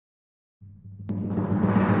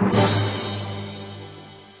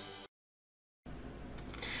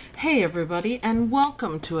Hey everybody, and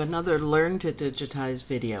welcome to another Learn to Digitize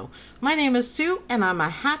video. My name is Sue and I'm a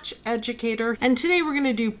hatch educator, and today we're going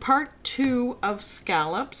to do part 2 of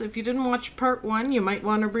scallops. If you didn't watch part 1, you might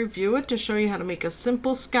want to review it to show you how to make a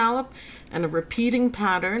simple scallop and a repeating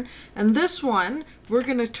pattern. And this one, we're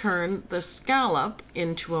going to turn the scallop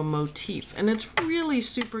into a motif, and it's really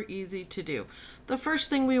super easy to do. The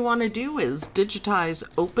first thing we want to do is digitize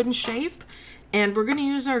open shape. And we're going to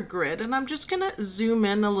use our grid, and I'm just going to zoom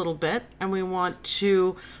in a little bit, and we want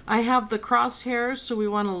to, I have the crosshairs, so we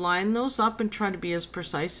want to line those up and try to be as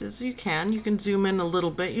precise as you can. You can zoom in a little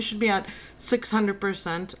bit. You should be at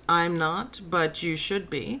 600%. I'm not, but you should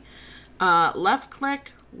be. Left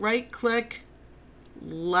click, right click,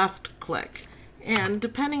 left click. And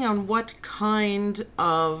depending on what kind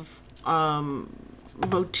of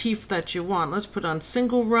motif that you want, let's put on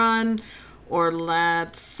single run, or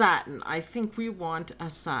let's satin. I think we want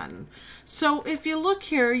a satin. So if you look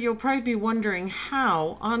here, you'll probably be wondering,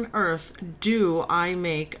 how on earth do I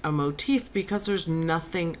make a motif? Because there's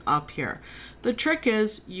nothing up here. The trick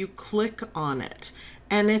is you click on it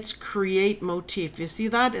and it's create motif. You see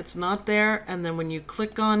that? It's not there, and then when you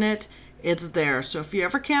click on it, it's there. So if you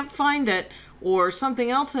ever can't find it, or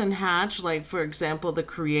something else in Hatch, like for example the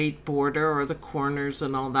create border or the corners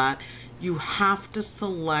and all that, you have to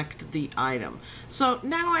select the item. So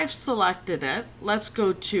now I've selected it. Let's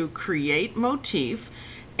go to create motif,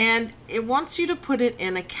 and it wants you to put it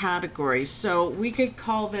in a category. So we could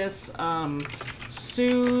call this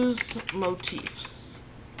Sue's Motifs,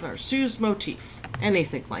 or Sue's Motif,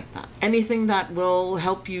 anything like that. Anything that will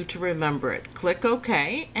help you to remember it. Click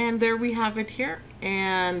OK, and there we have it here.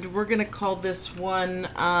 And we're gonna call this one,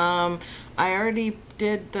 I already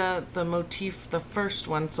did the motif, the first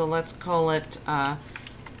one, so let's call it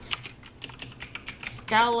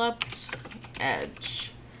Scalloped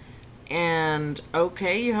Edge. And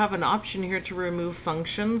okay, you have an option here to remove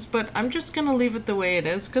functions, but I'm just gonna leave it the way it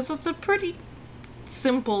is because it's a pretty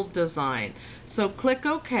simple design. So click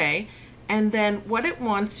OK, and then what it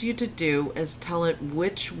wants you to do is tell it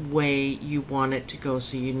which way you want it to go.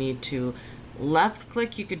 So you need to left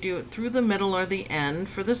click. You could do it through the middle or the end.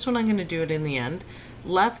 For this one, I'm going to do it in the end.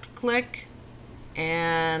 Left click,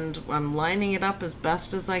 and I'm lining it up as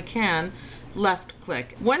best as I can. Left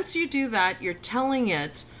click. Once you do that, you're telling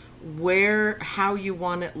it how you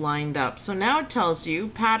want it lined up. So now it tells you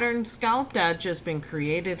pattern scalloped edge has been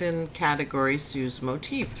created in category Sue's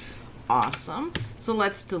Motif. Awesome. So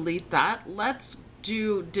let's delete that. Let's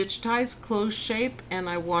do digitize close shape, and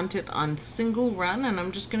I want it on single run, and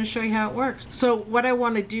I'm just going to show you how it works. So what I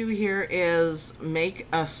want to do here is make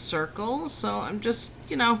a circle. So I'm just,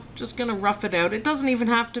 just going to rough it out. It doesn't even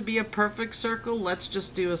have to be a perfect circle. Let's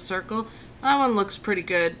just do a circle. That one looks pretty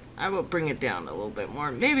good. I will bring it down a little bit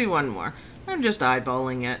more, maybe one more. I'm just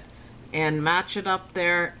eyeballing it and match it up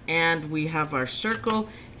there, and we have our circle.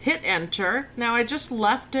 Hit enter. Now I just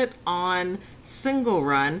left it on single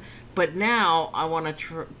run, but now I want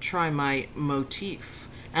to try my motif.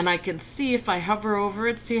 And I can see if I hover over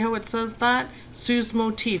it, see how it says that? Sue's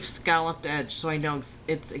Motif, Scalloped Edge. So I know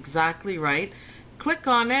it's exactly right. Click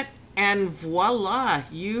on it, and voila,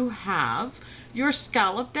 you have your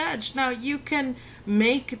scalloped edge. Now you can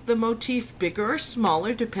make the motif bigger or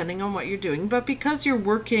smaller depending on what you're doing, but because you're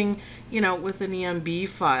working, with an EMB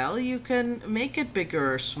file, you can make it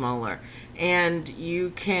bigger or smaller, and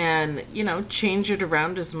you can, change it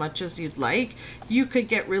around as much as you'd like. You could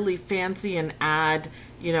get really fancy and add,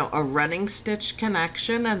 a running stitch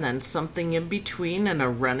connection and then something in between and a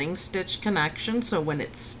running stitch connection. So when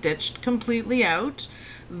it's stitched completely out,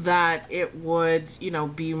 that it would,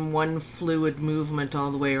 be one fluid movement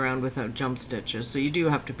all the way around without jump stitches. So you do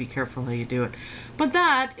have to be careful how you do it. But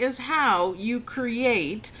that is how you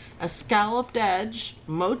create a scalloped edge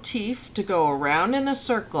motif to go around in a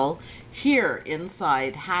circle here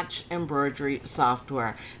inside Hatch Embroidery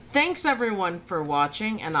software. Thanks everyone for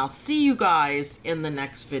watching, and I'll see you guys in the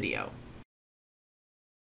next video.